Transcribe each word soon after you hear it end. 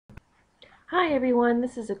Hi everyone,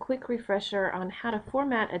 this is a quick refresher on how to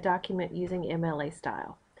format a document using MLA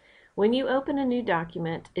style. When you open a new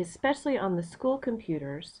document, especially on the school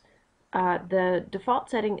computers, the default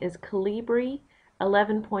setting is Calibri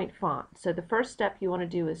 11-point font. So the first step you want to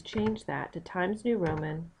do is change that to Times New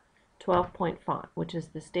Roman 12-point font, which is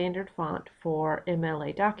the standard font for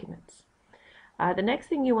MLA documents. The next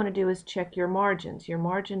thing you want to do is check your margins. Your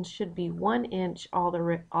margins should be 1 inch all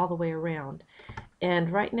the way around.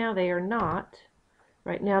 And right now they are not.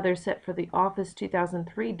 Right now they're set for the Office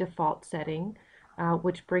 2003 default setting,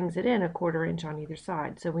 which brings it in a 1/4 inch on either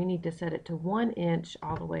side. So we need to set it to 1 inch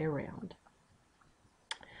all the way around.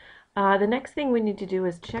 The next thing we need to do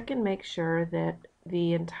is check and make sure that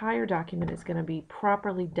the entire document is going to be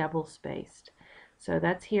properly double spaced. So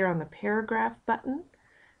that's here on the paragraph button.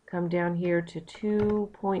 Come down here to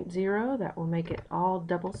 2.0. That will make it all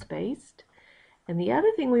double spaced. And the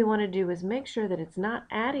other thing we want to do is make sure that it's not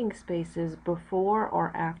adding spaces before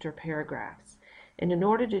or after paragraphs. And in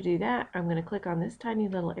order to do that, I'm going to click on this tiny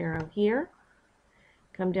little arrow here,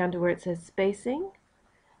 come down to where it says spacing.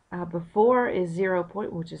 Before is 0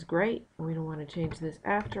 point, which is great. We don't want to change this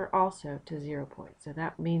after also to 0 point. So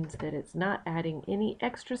that means that it's not adding any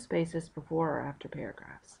extra spaces before or after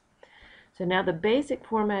paragraphs. So now the basic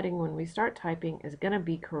formatting when we start typing is going to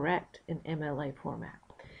be correct in MLA format.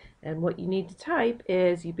 And what you need to type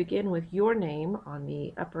is you begin with your name on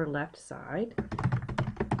the upper left side,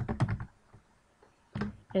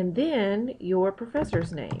 and then your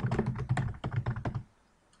professor's name.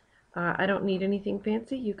 I don't need anything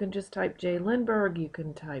fancy. You can just type J. Lindbergh, you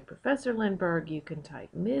can type Professor Lindbergh, you can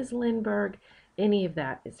type Ms. Lindbergh. Any of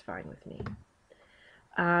that is fine with me.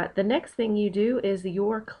 The next thing you do is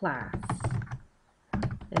your class,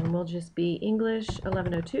 and we'll just be English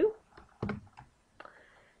 1102.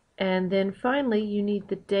 And then finally, you need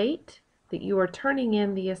the date that you are turning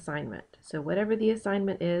in the assignment. So whatever the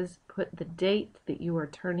assignment is, put the date that you are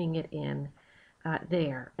turning it in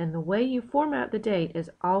there. And the way you format the date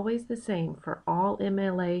is always the same for all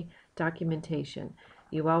MLA documentation.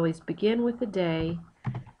 You always begin with the day,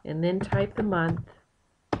 and then type the month,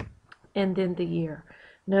 and then the year.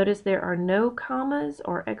 Notice there are no commas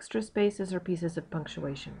or extra spaces or pieces of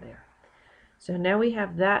punctuation there. So now we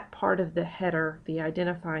have that part of the header, the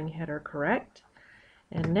identifying header, correct.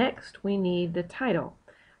 And next we need the title.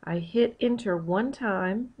 I hit enter 1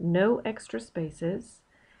 time, no extra spaces.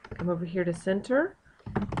 Come over here to center,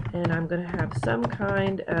 and I'm going to have some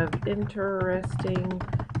kind of interesting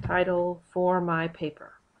title for my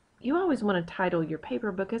paper. You always want to title your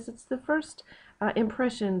paper because it's the first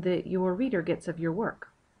impression that your reader gets of your work.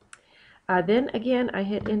 Then again, I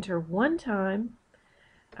hit enter 1 time.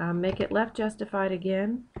 Make it left justified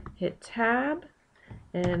again, hit tab,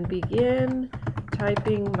 and begin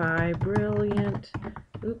typing my brilliant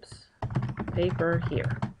paper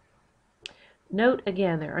here. Note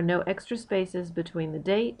again, there are no extra spaces between the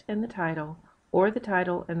date and the title, or the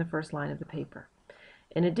title and the first line of the paper.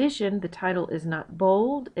 In addition, the title is not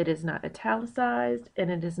bold, it is not italicized, and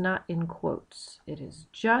it is not in quotes. It is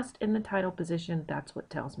just in the title position. That's what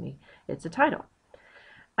tells me it's a title.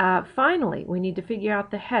 Finally, we need to figure out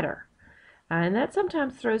the header, and that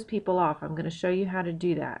sometimes throws people off. I'm going to show you how to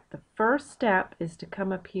do that. The first step is to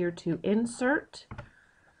come up here to Insert,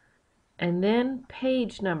 and then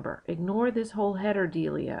Page Number. Ignore this whole header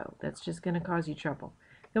dealio. That's just going to cause you trouble.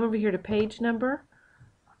 Come over here to Page Number,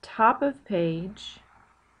 top of page,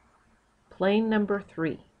 plain number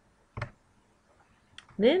 3.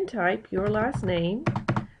 Then type your last name,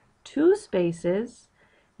 2 spaces,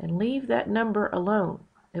 and leave that number alone.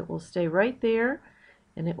 It will stay right there,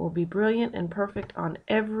 and it will be brilliant and perfect on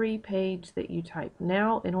every page that you type.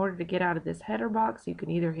 Now, in order to get out of this header box, you can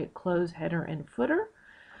either hit Close Header and Footer,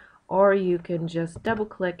 or you can just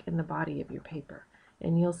double-click in the body of your paper.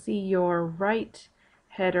 And you'll see your right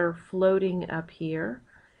header floating up here.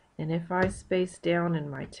 And if I space down in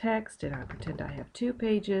my text and I pretend I have 2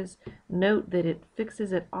 pages, note that it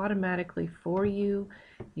fixes it automatically for you.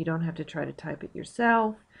 You don't have to try to type it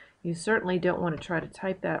yourself. You certainly don't want to try to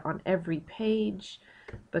type that on every page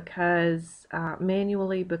because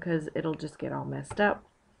manually, because it'll just get all messed up.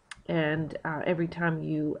 And every time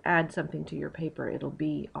you add something to your paper, it'll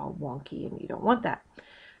be all wonky, and you don't want that.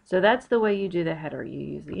 So that's the way you do the header. You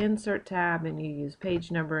use the Insert tab, and you use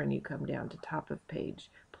Page Number, and you come down to top of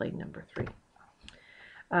page, plain number 3.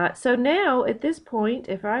 So now, at this point,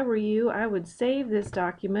 if I were you, I would save this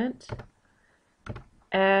document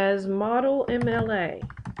as Model MLA.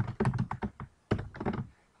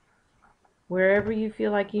 Wherever you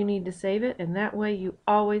feel like you need to save it, and that way you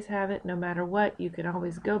always have it no matter what. You can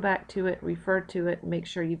always go back to it, refer to it, make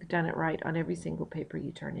sure you've done it right on every single paper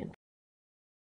you turn in.